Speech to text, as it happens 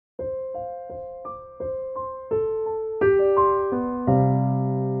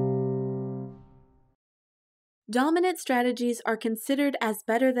Dominant strategies are considered as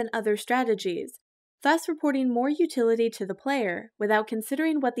better than other strategies, thus reporting more utility to the player without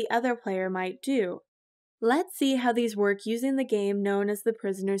considering what the other player might do. Let's see how these work using the game known as the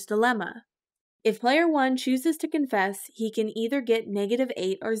prisoner's dilemma. If player 1 chooses to confess, he can either get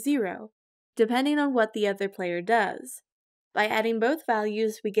 -8 or 0, depending on what the other player does. By adding both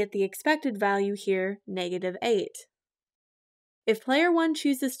values, we get the expected value here, -8. If player 1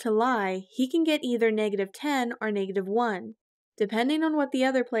 chooses to lie, he can get either -10 or -1, depending on what the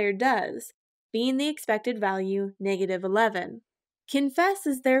other player does, being the expected value -11. Confess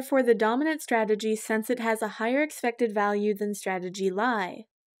is therefore the dominant strategy since it has a higher expected value than strategy lie.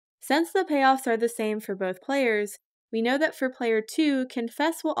 Since the payoffs are the same for both players, we know that for player 2,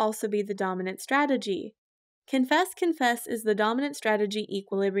 confess will also be the dominant strategy. Confess is the dominant strategy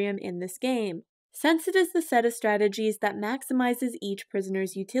equilibrium in this game, since it is the set of strategies that maximizes each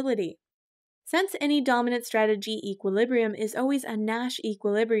prisoner's utility. Since any dominant strategy equilibrium is always a Nash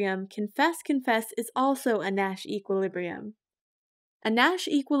equilibrium, confess is also a Nash equilibrium. A Nash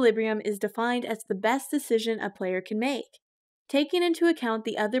equilibrium is defined as the best decision a player can make, taking into account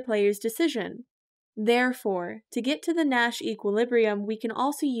the other player's decision. Therefore, to get to the Nash equilibrium, we can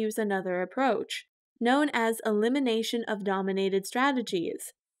also use another approach, known as elimination of dominated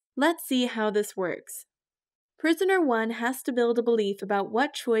strategies. Let's see how this works. Prisoner 1 has to build a belief about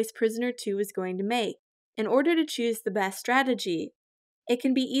what choice prisoner 2 is going to make in order to choose the best strategy. It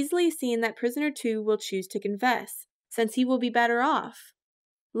can be easily seen that prisoner 2 will choose to confess, since he will be better off.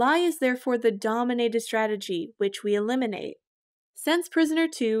 Lie is therefore the dominated strategy, which we eliminate. Since prisoner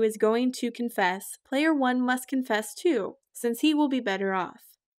 2 is going to confess, player 1 must confess too, since he will be better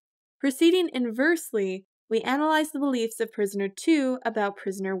off. Proceeding inversely, we analyze the beliefs of prisoner 2 about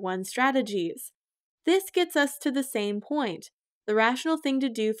prisoner 1's strategies. This gets us to the same point. The rational thing to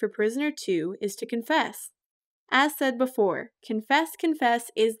do for prisoner 2 is to confess. As said before, confess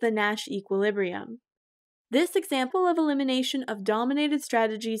is the Nash equilibrium. This example of elimination of dominated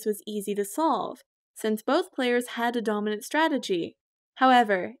strategies was easy to solve, since both players had a dominant strategy.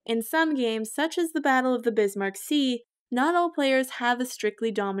 However, in some games, such as the Battle of the Bismarck Sea, not all players have a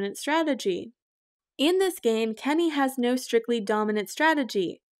strictly dominant strategy. In this game, Kenny has no strictly dominant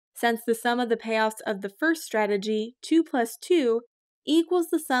strategy, since the sum of the payoffs of the first strategy, 2 plus 2, equals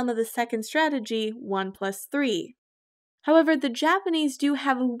the sum of the second strategy, 1 plus 3. However, the Japanese do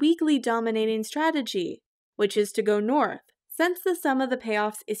have a weakly dominating strategy, which is to go north, since the sum of the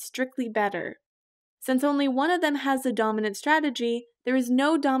payoffs is strictly better. Since only one of them has a dominant strategy, there is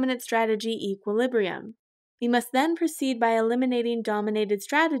no dominant strategy equilibrium. We must then proceed by eliminating dominated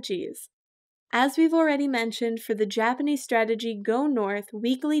strategies. As we've already mentioned, for the Japanese strategy go north,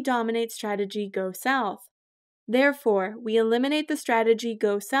 weakly dominates strategy go south. Therefore, we eliminate the strategy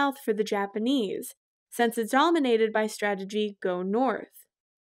go south for the Japanese, since it's dominated by strategy go north.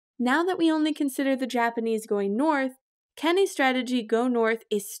 Now that we only consider the Japanese going north, Kenny's strategy go north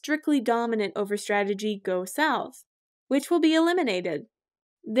is strictly dominant over strategy go south, which will be eliminated.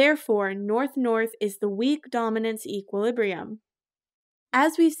 Therefore, north-north is the weak dominance equilibrium.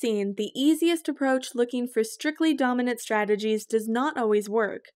 As we've seen, the easiest approach looking for strictly dominant strategies does not always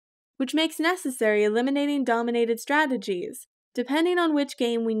work, which makes necessary eliminating dominated strategies. Depending on which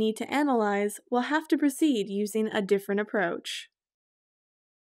game we need to analyze, we'll have to proceed using a different approach.